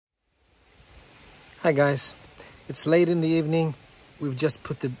Hi guys, it's late in the evening. We've just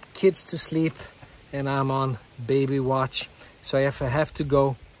put the kids to sleep and I'm on baby watch. So if I have to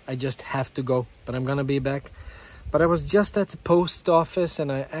go, I just have to go, but I'm gonna be back. But I was just at the post office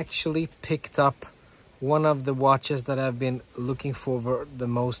and I actually picked up one of the watches that I've been looking for the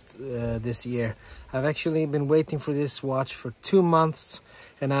most this year. I've actually been waiting for this watch for 2 months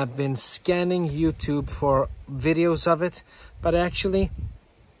and I've been scanning YouTube for videos of it, but I actually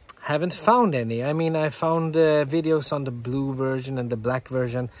haven't found any. I mean, I found videos on the blue version and the black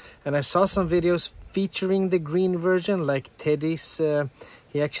version, and I saw some videos featuring the green version, like Teddy's.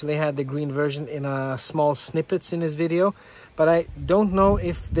 He actually had the green version in small snippets in his video, but I don't know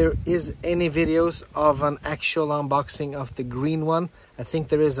if there is any videos of an actual unboxing of the green one. I think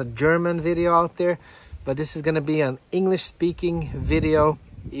there is a German video out there, but this is going to be an English speaking video,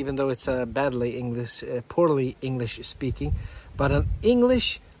 even though it's a poorly English speaking, but an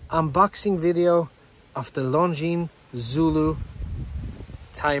English unboxing video of the Longines Zulu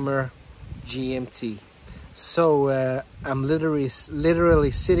Timer GMT. So I'm literally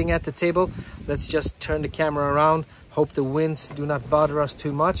sitting at the table. Let's just turn the camera around, hope the winds do not bother us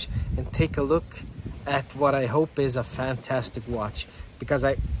too much, and take a look at what I hope is a fantastic watch, because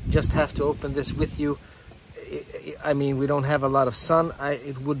I just have to open this with you. I mean, we don't have a lot of sun.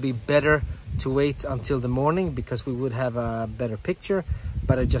 It would be better to wait until the morning because we would have a better picture,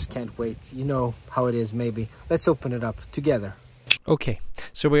 but I just can't wait. You know how it is, maybe. Let's open it up together. Okay,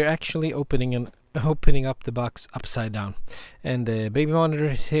 so we're actually opening up the box upside down, and the baby monitor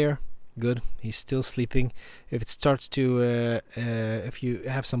is here. Good, he's still sleeping. If it starts to if you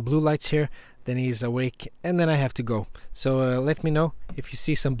have some blue lights here, then he's awake, and then I have to go. So let me know if you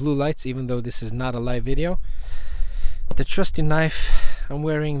see some blue lights, even though this is not a live video. The trusty knife. I'm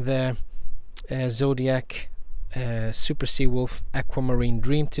wearing the Zodiac Super Seawolf Aquamarine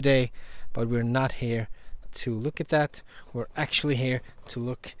Dream today, but we're not here to look at that. We're actually here to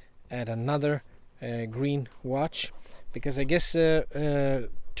look at another green watch, because I guess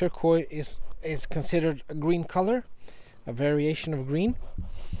turquoise is considered a green color, a variation of green.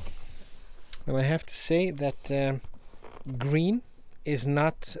 And I have to say that green is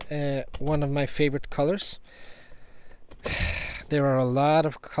not one of my favorite colors. There are a lot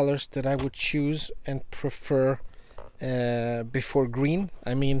of colors that I would choose and prefer before green.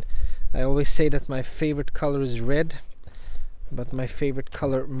 I mean, I always say that my favorite color is red, but my favorite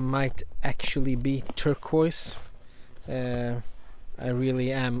color might actually be turquoise. I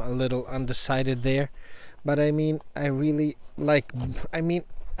really am a little undecided there, but I mean, I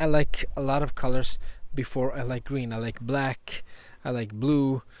like a lot of colors before I like green. I like black, I like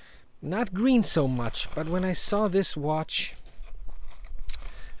blue, not green so much. But when I saw this watch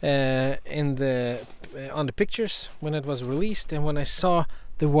on the pictures when it was released, and when I saw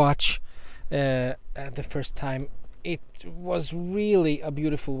the watch the first time, it was really a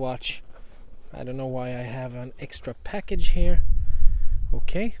beautiful watch. I don't know why I have an extra package here.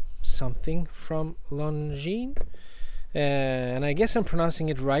 Okay, something from Longines, and I guess I'm pronouncing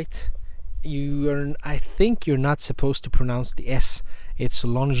it right. I think you're not supposed to pronounce the S. It's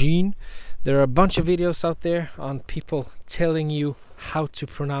Longines. There are a bunch of videos out there on people telling you how to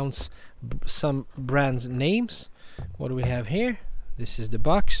pronounce some brands' names. What do we have here? This is the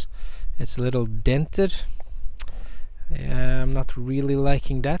box. It's a little dented. I'm not really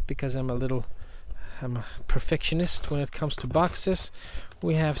liking that because I'm a perfectionist when it comes to boxes.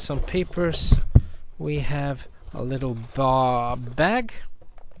 We have some papers. We have a little bag.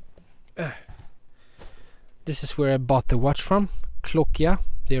 This is where I bought the watch from, Klokia.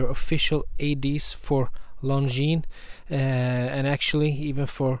 They're official ADs for Longines, and actually even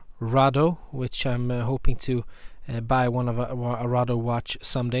for Rado, which I'm hoping to buy one of a Rado watch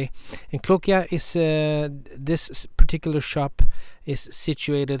someday. And Klokia is this particular shop is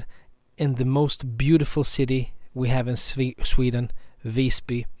situated in the most beautiful city we have in Sweden,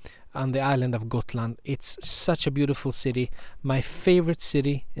 Visby, on the island of Gotland. It's such a beautiful city, my favorite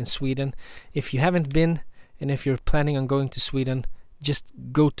city in Sweden. If you haven't been, and if you're planning on going to Sweden, just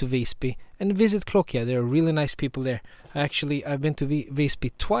go to Visby and visit Klokia. There are really nice people there. I've been to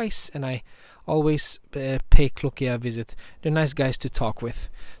Visby twice, and I always pay Klokia a visit. They're nice guys to talk with.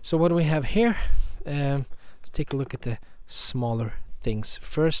 So what do we have here? Let's take a look at the smaller things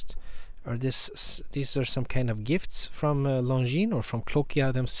first. These are some kind of gifts from Longines or from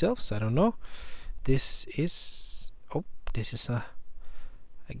Klokia themselves. I don't know. This is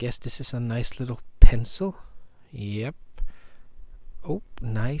I guess this is a nice little pencil. Yep. Oh,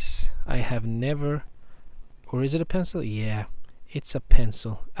 nice. I have never, or is it a pencil? Yeah, it's a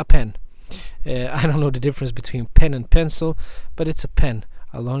pencil, a pen. I don't know the difference between pen and pencil, but it's a pen,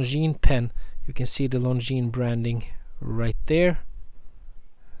 a Longines pen. You can see the Longines branding right there.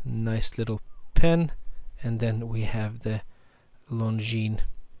 Nice little pen. And then we have the Longines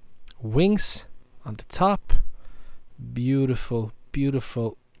wings on the top. Beautiful,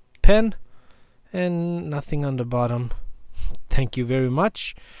 beautiful pen. And nothing on the bottom. Thank you very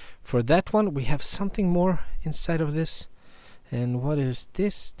much for that one. We have something more inside of this. And what is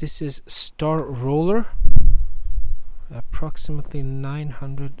this? This is Star Roller. Approximately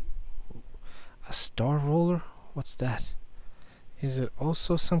 900. A Star Roller? What's that? Is it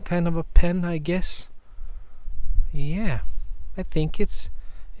also some kind of a pen, I guess? Yeah, I think it's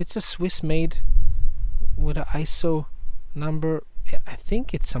a Swiss made with an ISO number. I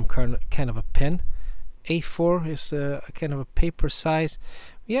think it's some kind of a pen. A4 is a kind of a paper size.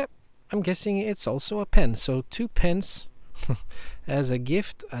 Yeah, I'm guessing it's also a pen. So 2 pens as a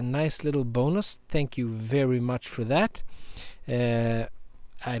gift, a nice little bonus. Thank you very much for that.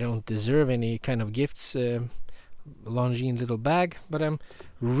 I don't deserve any kind of gifts, Longines little bag, but I'm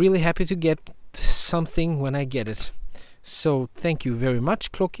really happy to get something when I get it. So thank you very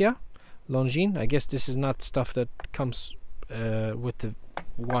much, Cloquia, Longines. I guess this is not stuff that comes with the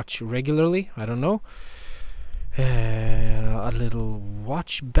watch regularly. I don't know. A little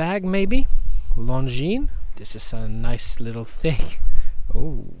watch bag maybe. Longines. This is a nice little thing.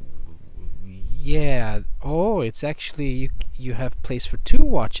 Oh yeah. Oh, it's actually you have place for 2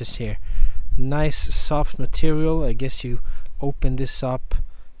 watches here. Nice soft material. I guess you open this up,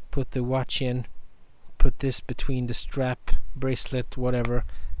 put the watch in, put this between the strap, bracelet, whatever,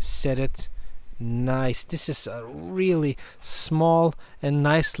 set it. Nice. This is a really small and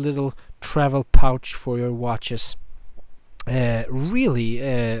nice little travel pouch for your watches. Really,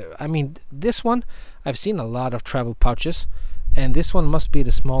 I mean, this one, I've seen a lot of travel pouches, and this one must be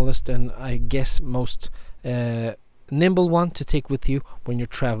the smallest and I guess most nimble one to take with you when you're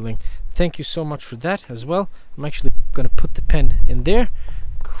traveling. Thank you so much for that as well. I'm actually going to put the pen in there,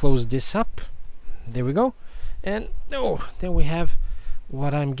 close this up. There we go. And then we have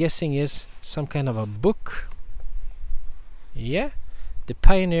what I'm guessing is some kind of a book. Yeah. The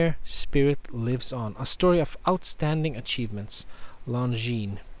Pioneer Spirit Lives On. A story of outstanding achievements.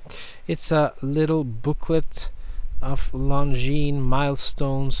 Longines. It's a little booklet of Longines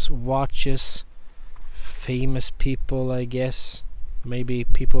milestones, watches, famous people, I guess. Maybe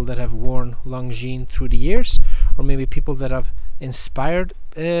people that have worn Longines through the years, or maybe people that have inspired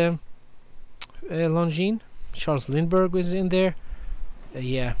Longines. Charles Lindbergh was in there.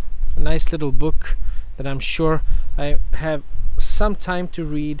 Yeah, a nice little book that I'm sure I have some time to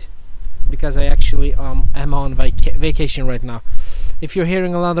read, because I actually am on vacation right now. If you're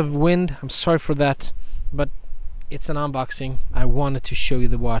hearing a lot of wind, I'm sorry for that, but it's an unboxing. I wanted to show you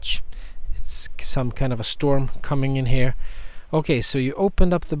the watch. It's some kind of a storm coming in here. Okay, so you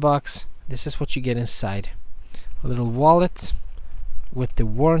opened up the box. This is what you get inside. A little wallet with the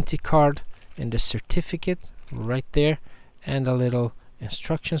warranty card and the certificate right there, and a little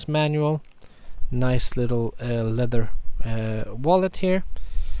instructions manual. Nice little leather wallet here.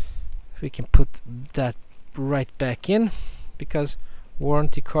 We can put that right back in, because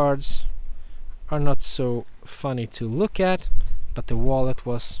warranty cards are not so funny to look at, but the wallet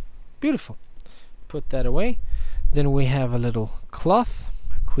was beautiful. Put that away. Then we have a little cloth,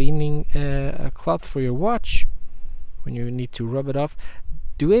 cleaning a cloth for your watch when you need to rub it off.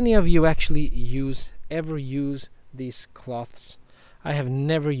 Do any of you actually ever use these cloths? I have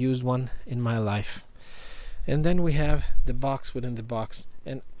never used one in my life. And then we have the box within the box,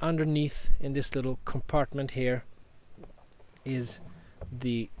 and underneath in this little compartment here is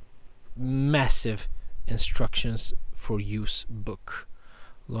the massive instructions for use book.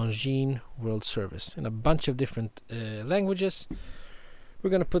 Longines World Service in a bunch of different languages. We're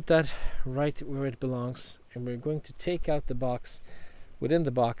going to put that right where it belongs, and we're going to take out the box. Within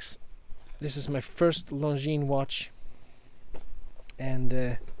the box, this is my first Longines watch,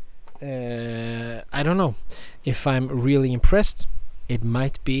 and I don't know if I'm really impressed. It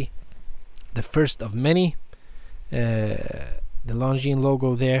might be the first of many. The Longines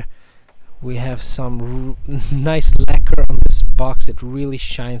logo there. We have some nice lacquer on this box. It really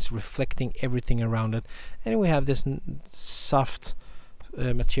shines, reflecting everything around it. And we have this soft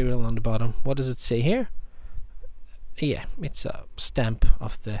material on the bottom. What does it say here? Yeah, it's a stamp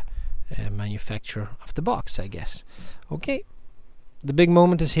of the manufacturer of the box, I guess. Okay, the big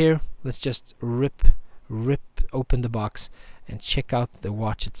moment is here. Let's just rip open the box and check out the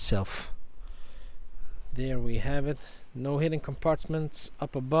watch itself. There we have it. No hidden compartments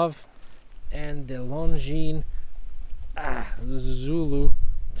up above. And the Longines Zulu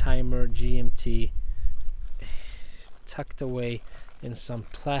Timer GMT tucked away in some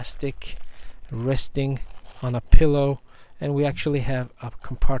plastic. resting on a pillow, and we actually have a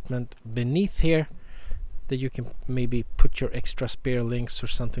compartment beneath here that you can maybe put your extra spare links or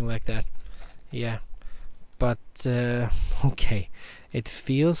something like that. Yeah, but okay, it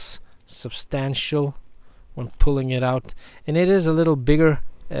feels substantial when pulling it out, and it is a little bigger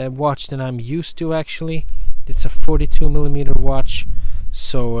watch than I'm used to. Actually, it's a 42mm watch,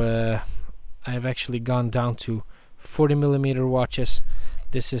 so I've actually gone down to 40mm watches.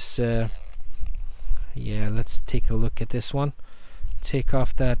 This is yeah, let's take a look at this one. Take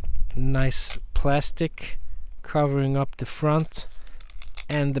off that nice plastic covering up the front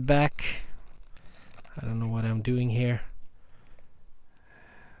and the back. I don't know what I'm doing here.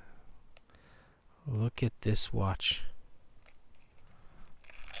 Look at this watch.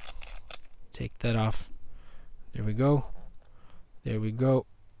 Take that off. There we go. There we go.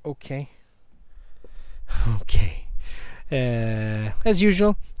 Okay. Okay. As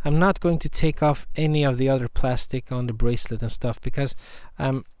usual, I'm not going to take off any of the other plastic on the bracelet and stuff, because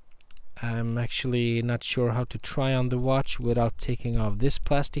I'm actually not sure how to try on the watch without taking off this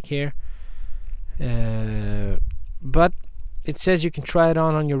plastic here. But it says you can try it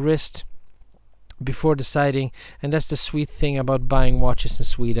on your wrist before deciding, and that's the sweet thing about buying watches in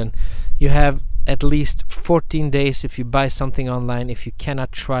Sweden. You have at least 14 days if you buy something online, if you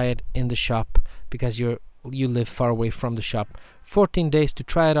cannot try it in the shop because you live far away from the shop. 14 days to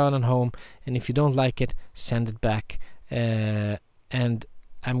try it on at home, and if you don't like it, send it back. And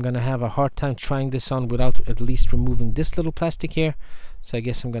I'm gonna have a hard time trying this on without at least removing this little plastic here, so I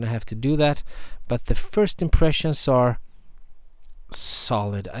guess I'm gonna have to do that. But the first impressions are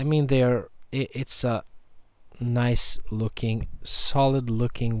solid. I mean, it's a nice looking, solid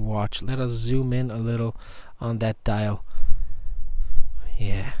looking watch. Let us zoom in a little on that dial.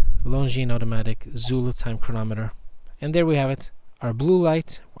 Yeah, Longines automatic Zulu Time chronometer. And there we have it, our blue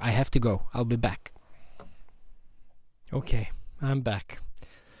light. I have to go. I'll be back. Okay, I'm back.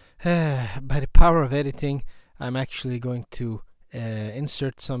 By the power of editing, I'm actually going to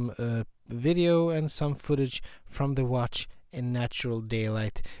insert some video and some footage from the watch in natural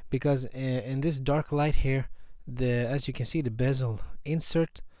daylight, because in this dark light here, as you can see, the bezel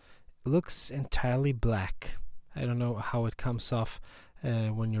insert looks entirely black. I don't know how it comes off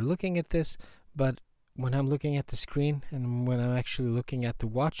when you're looking at this, but when I'm looking at the screen and when I'm actually looking at the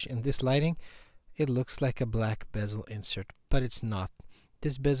watch in this lighting, it looks like a black bezel insert, but it's not.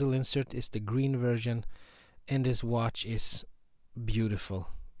 This bezel insert is the green version, and this watch is beautiful.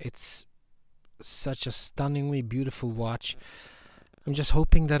 It's such a stunningly beautiful watch. I'm just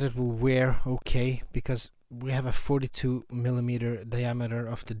hoping that it will wear okay, because we have a 42mm diameter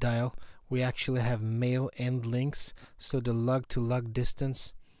of the dial. We actually have male end links, so the lug to lug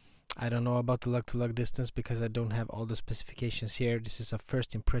distance, I don't know about the lug to lug distance because I don't have all the specifications here. This is a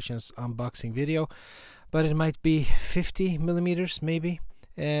first impressions unboxing video, but it might be 50mm maybe.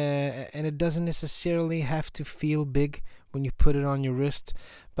 And it doesn't necessarily have to feel big when you put it on your wrist,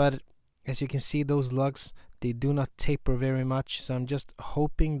 but as you can see, those lugs, they do not taper very much, so I'm just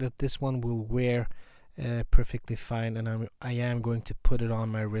hoping that this one will wear perfectly fine, and I am going to put it on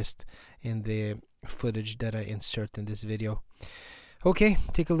my wrist in the footage that I insert in this video. Okay,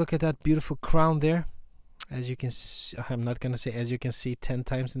 take a look at that beautiful crown there. As you can see, I'm not gonna say as you can see 10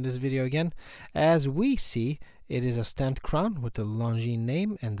 times in this video again. As we see, it is a stamped crown with the Longines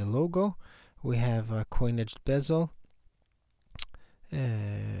name and the logo. We have a coin-edged bezel.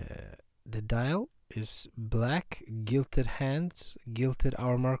 The dial is black, gilded hands, gilded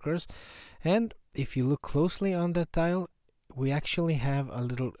hour markers, and if you look closely on that dial, we actually have a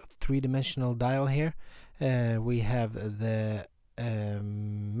little three-dimensional dial here. We have the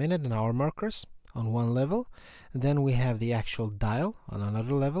minute and hour markers on one level, then we have the actual dial on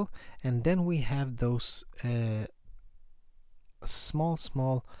another level, and then we have those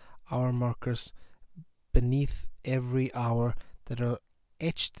small hour markers beneath every hour that are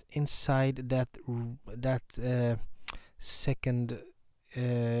etched inside that second.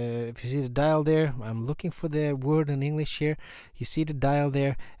 If you see the dial there, I'm looking for the word in English here. You see the dial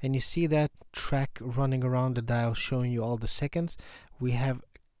there, and you see that track running around the dial showing you all the seconds. They have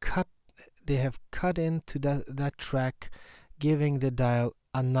cut into that track, giving the dial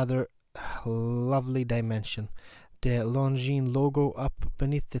another lovely dimension. The Longines logo up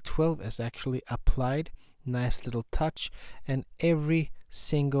beneath the 12 is actually applied. Nice little touch, and every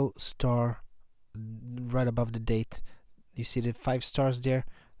single star right above the date, you see the 5 stars there,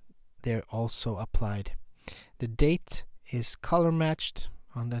 they're also applied. The date is color matched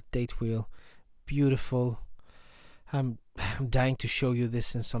on that date wheel. Beautiful. I'm dying to show you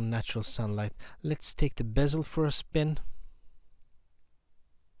this in some natural sunlight. Let's take the bezel for a spin.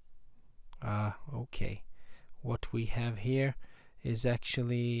 Okay, what we have here is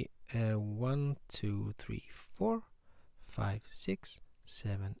actually 1, 2, 3, 4, 5, 6,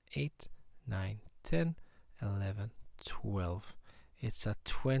 7, 8, 9, 10, 11, 12. It's a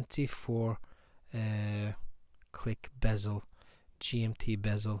 24 click bezel, GMT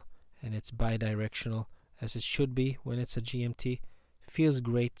bezel, and it's bidirectional, as it should be when it's a GMT. Feels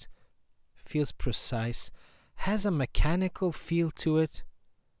great, feels precise, has a mechanical feel to it.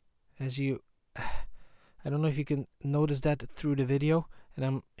 As you, I don't know if you can notice that through the video, and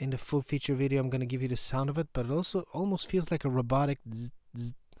I'm in the full feature video, I'm going to give you the sound of it, but it also almost feels like a robotic zzz,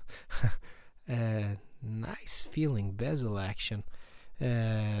 zzz. Nice feeling bezel action.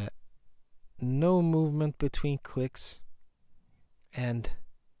 No movement between clicks, and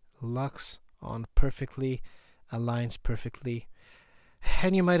locks on perfectly, aligns perfectly.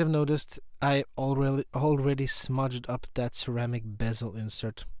 And you might have noticed I already smudged up that ceramic bezel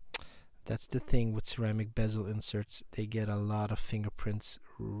insert. That's the thing with ceramic bezel inserts, they get a lot of fingerprints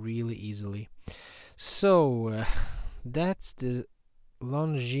really easily. So that's the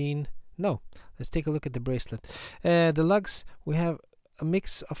Longines. No, let's take a look at the bracelet. The lugs, we have a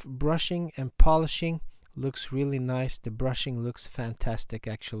mix of brushing and polishing. Looks really nice. The brushing looks fantastic,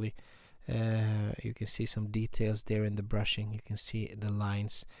 actually. You can see some details there in the brushing. You can see the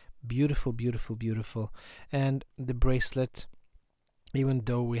lines. Beautiful, beautiful, beautiful. And the bracelet, even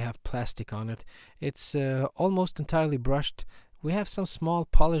though we have plastic on it, it's almost entirely brushed. We have some small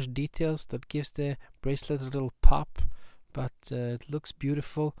polished details that gives the bracelet a little pop, but it looks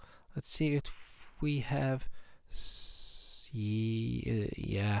beautiful. Let's see if we have,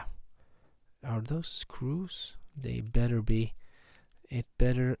 yeah, are those screws? They better be.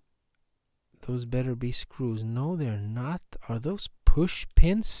 Those better be screws. No, they're not. Are those push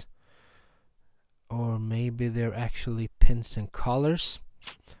pins? Or maybe they're actually pins and collars.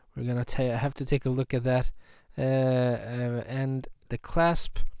 We're gonna have to take a look at that. And the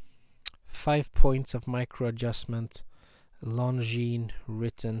clasp, 5 points of micro adjustment, Longines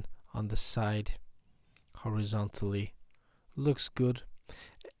written on the side horizontally. Looks good.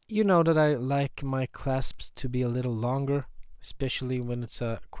 You know that I like my clasps to be a little longer, especially when it's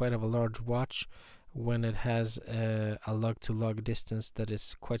quite of a large watch. When it has a lug-to-lug distance that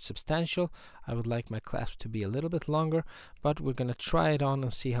is quite substantial, I would like my clasp to be a little bit longer, but we're gonna try it on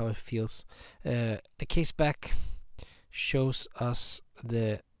and see how it feels. The case back shows us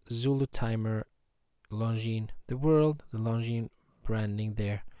the Zulu Timer Longines, the Longines branding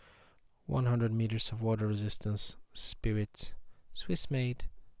there. 100 meters of water resistance, Spirit, Swiss made,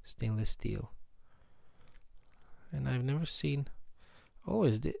 stainless steel. And I've never seen, oh,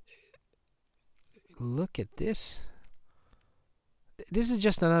 look at this. This is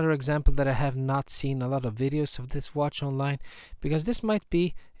just another example that I have not seen a lot of videos of this watch online, because this might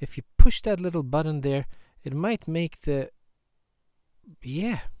be, if you push that little button there, it might make the,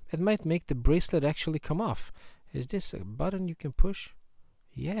 it might make the bracelet actually come off. Is this a button you can push?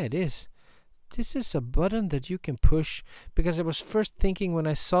 Yeah, it is. This is a button that you can push, because I was first thinking when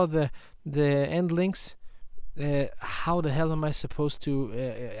I saw the end links, how the hell am I supposed to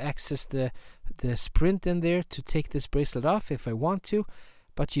access the sprint in there to take this bracelet off if I want to?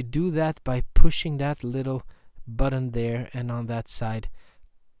 But you do that by pushing that little button there and on that side.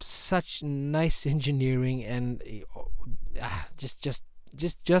 Such nice engineering, and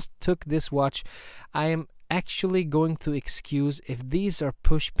just took this watch. I am actually going to excuse if these are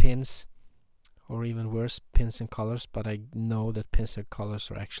push pins, or even worse, pins and collars, but I know that pins and collars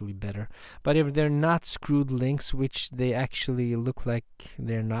are actually better. But if they're not screwed links, which they actually look like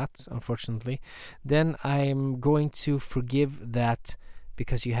they're not, unfortunately, then I'm going to forgive that,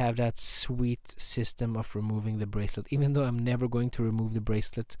 because you have that sweet system of removing the bracelet, even though I'm never going to remove the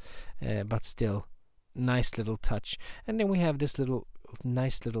bracelet, but still, nice little touch. And then we have this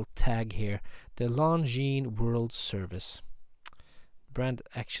nice little tag here, the Longines World Service. Brand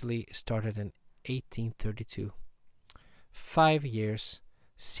actually started in 1832. 5 years,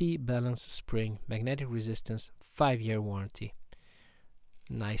 C-balance spring, magnetic resistance, 5-year warranty.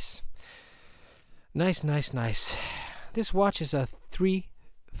 Nice. Nice, nice, nice. This watch is a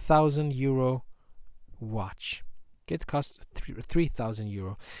 3,000 euro watch. It costs 3,000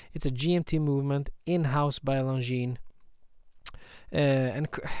 euro. It's a GMT movement, in-house by Longines. And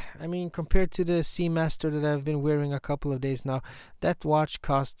I mean, compared to the Seamaster that I've been wearing a couple of days now, that watch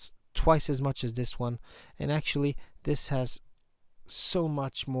costs twice as much as this one. And actually, this has so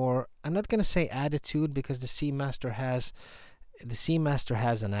much more, I'm not gonna say attitude, because the Seamaster has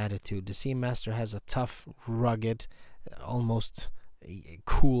an attitude. The Seamaster has a tough, rugged, almost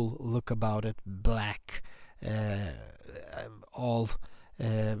cool look about it, black, all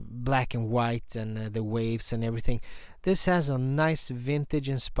black and white and the waves and everything. This has a nice vintage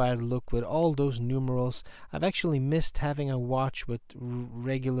inspired look with all those numerals. I've actually missed having a watch with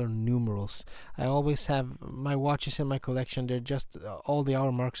regular numerals. I always have my watches in my collection, they're just all the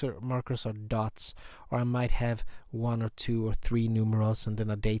hour markers are dots, or I might have 1 or 2 or 3 numerals and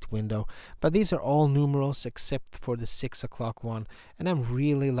then a date window. But these are all numerals except for the 6 o'clock one, and I'm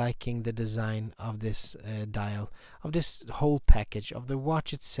really liking the design of this dial, of this whole package, of the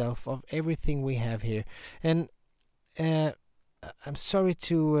watch itself, of everything we have here. And I'm sorry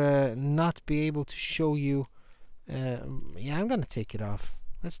to not be able to show you. Yeah, I'm gonna take it off.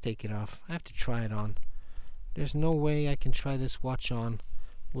 Let's take it off. I have to try it on. There's no way I can try this watch on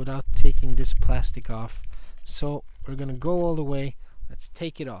without taking this plastic off. So we're gonna go all the way. Let's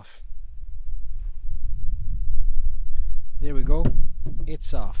take it off. There we go.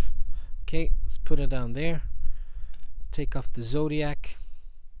 It's off. Okay, let's put it down there. Let's take off the Zodiac.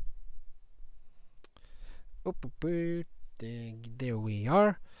 There we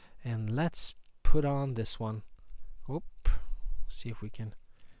are, and let's put on this one. See if we can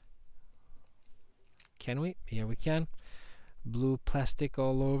we? Yeah, we can. Blue plastic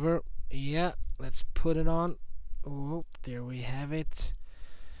all over. Yeah, let's put it on. There we have it.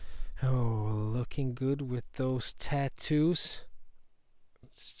 Oh, looking good with those tattoos.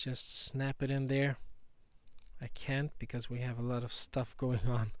 Let's just snap it in there. I can't because we have a lot of stuff going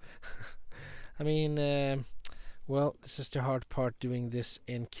on. I mean, well, this is the hard part, doing this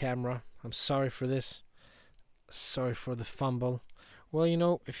in camera. I'm sorry for this. Sorry for the fumble. Well, you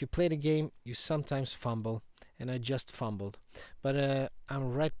know, if you play the game, you sometimes fumble, and I just fumbled. But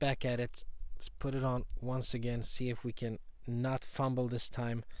I'm right back at it. Let's put it on once again, see if we can not fumble this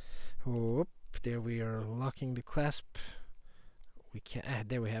time. There we are, locking the clasp. We can't.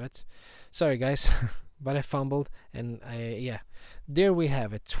 There we have it. Sorry, guys. But I fumbled, and yeah, there we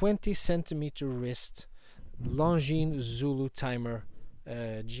have it. 20 centimeter wrist, Longines Zulu Timer,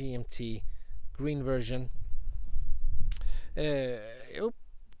 GMT, green version. There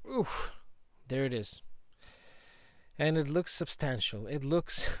it is, and it looks substantial. It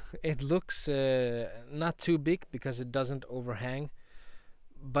looks not too big because it doesn't overhang,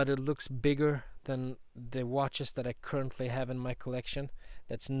 but it looks bigger than the watches that I currently have in my collection.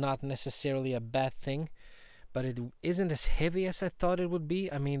 That's not necessarily a bad thing, but it isn't as heavy as I thought it would be.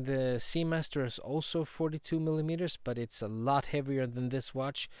 I mean, the Seamaster is also 42 millimeters, but it's a lot heavier than this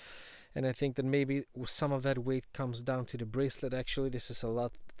watch, and I think that maybe some of that weight comes down to the bracelet. Actually, this is a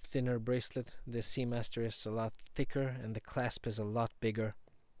lot thinner bracelet. The Seamaster is a lot thicker, and the clasp is a lot bigger.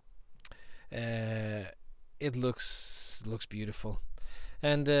 It looks beautiful.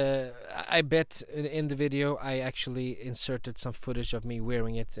 And I bet in the video I actually inserted some footage of me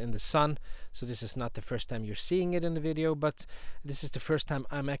wearing it in the sun, so this is not the first time you're seeing it in the video, but this is the first time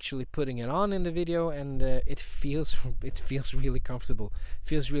I'm actually putting it on in the video, and it feels really comfortable,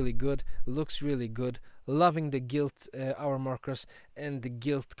 feels really good, looks really good. Loving the gilt hour markers and the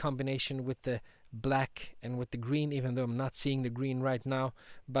gilt combination with the black and with the green, even though I'm not seeing the green right now.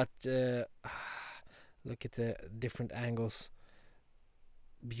 But look at the different angles.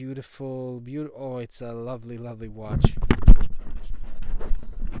 Beautiful. Oh, it's a lovely watch.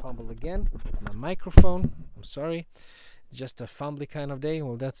 Fumble again with my microphone. I'm sorry, it's just a fumbly kind of day.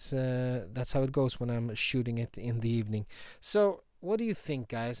 Well, that's how it goes when I'm shooting it in the evening. So what do you think,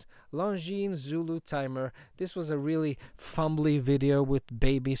 guys? Longines Zulu Timer. This was a really fumbly video with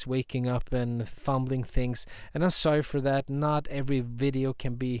babies waking up and fumbling things, and I'm sorry for that. Not every video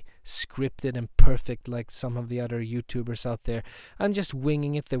can be scripted and perfect like some of the other YouTubers out there. I'm just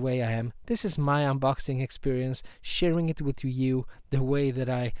winging it the way I am. This is my unboxing experience, sharing it with you the way that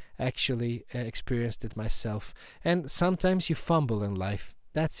I actually experienced it myself. And sometimes you fumble in life.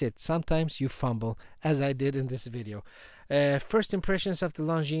 That's it. Sometimes you fumble, as I did in this video. First impressions of the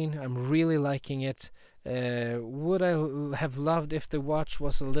Longines, I'm really liking it. Would I have loved if the watch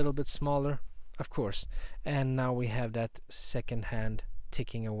was a little bit smaller? Of course. And now we have that second hand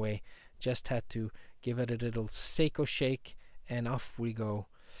ticking away. Just had to give it a little Seiko shake, and off we go.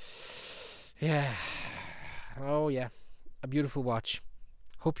 Yeah. Oh yeah. A beautiful watch.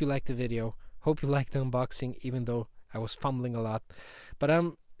 Hope you liked the video. Hope you liked the unboxing, even though I was fumbling a lot. But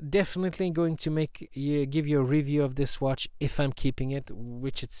I'm definitely going to give you a review of this watch if I'm keeping it,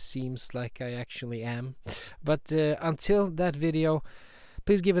 which it seems like I actually am. But until that video,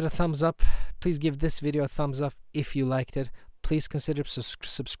 please give it a thumbs up. Please give this video a thumbs up if you liked it. Please consider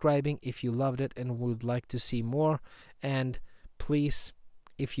subscribing if you loved it and would like to see more. And please,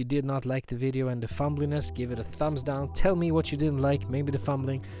 if you did not like the video and the fumbliness, give it a thumbs down. Tell me what you didn't like, maybe the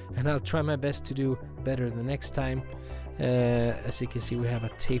fumbling, and I'll try my best to do better the next time. As you can see, we have a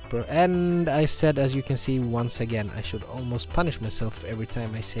taper, and I said, as you can see, once again, I should almost punish myself every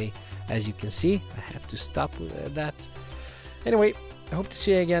time I say as you can see. I have to stop with that. Anyway, I hope to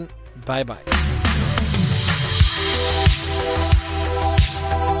see you again. Bye bye.